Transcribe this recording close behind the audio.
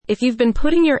If you've been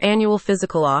putting your annual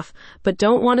physical off, but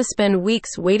don't want to spend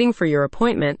weeks waiting for your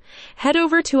appointment, head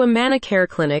over to a Care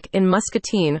Clinic in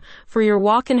Muscatine for your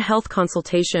walk-in health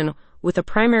consultation with a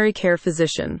primary care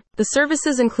physician. The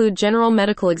services include general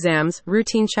medical exams,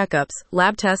 routine checkups,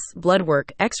 lab tests, blood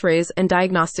work, x-rays, and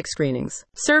diagnostic screenings.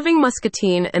 Serving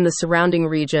Muscatine and the surrounding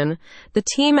region, the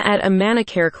team at a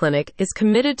Care Clinic is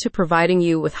committed to providing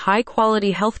you with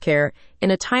high-quality healthcare in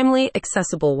a timely,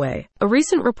 accessible way. A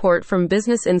recent report from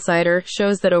Business Insider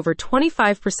shows that over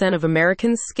 25% of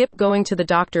Americans skip going to the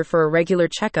doctor for a regular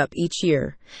checkup each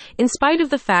year. In spite of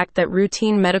the fact that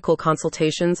routine medical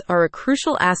consultations are a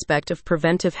crucial aspect of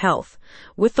preventive health,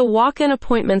 with the walk-in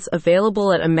appointments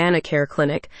available at a Care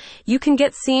Clinic, you can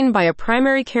get seen by a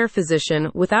primary care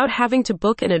physician without having to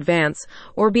book in advance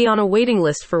or be on a waiting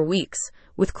list for weeks,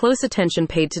 with close attention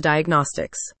paid to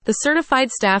diagnostics. The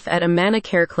certified staff at a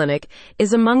Care Clinic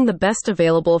is among the best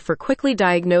available for quickly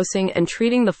diagnosing and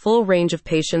treating the full range of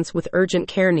patients with urgent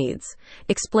care needs,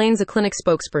 explains a clinic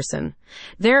spokesperson.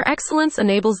 Their excellence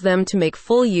enables them to make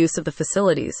full use of the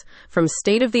facilities, from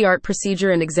state-of-the-art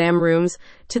procedure and exam rooms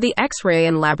to the X-ray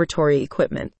and laboratory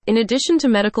equipment. In addition to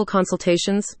medical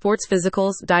consultations, sports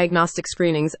physicals, diagnostic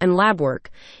screenings, and lab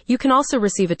work, you can also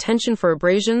receive attention for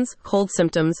abrasions, cold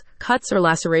symptoms, cuts or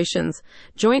lacerations,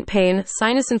 joint pain,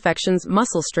 sinus infections,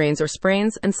 muscle strains or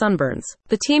sprains, and sunburns.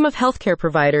 The team of healthcare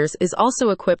providers is also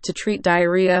equipped to treat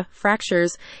diarrhea,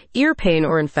 fractures, ear pain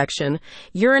or infection,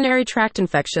 urinary tract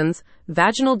infections,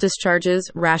 vaginal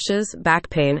discharges, rashes, back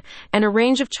pain, and a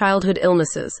range of childhood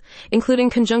illnesses, including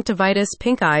conjunctivitis,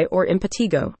 pink eye, or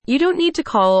impetigo. You don't need to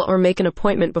call or make an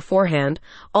appointment beforehand,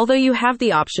 although you have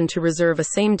the option to reserve a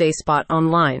same-day spot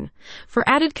online. For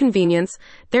added convenience,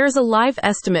 there is a live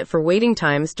estimate for waiting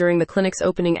times during the clinic's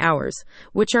opening hours,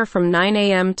 which are from 9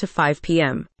 a.m. to 5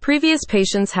 p.m. Previous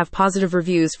patients have positive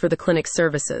reviews for the clinic's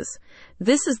services.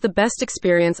 "This is the best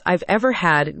experience I've ever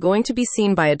had going to be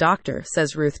seen by a doctor,"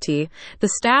 says Ruth T. "The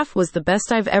staff was the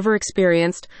best I've ever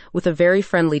experienced, with a very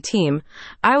friendly team.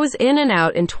 I was in and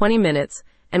out in 20 minutes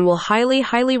and will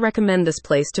highly recommend this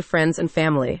place to friends and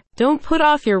family." Don't put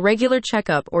off your regular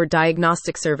checkup or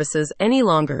diagnostic services any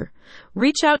longer.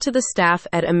 Reach out to the staff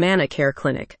at a Care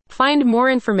Clinic. Find more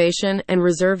information and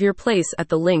reserve your place at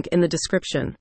the link in the description.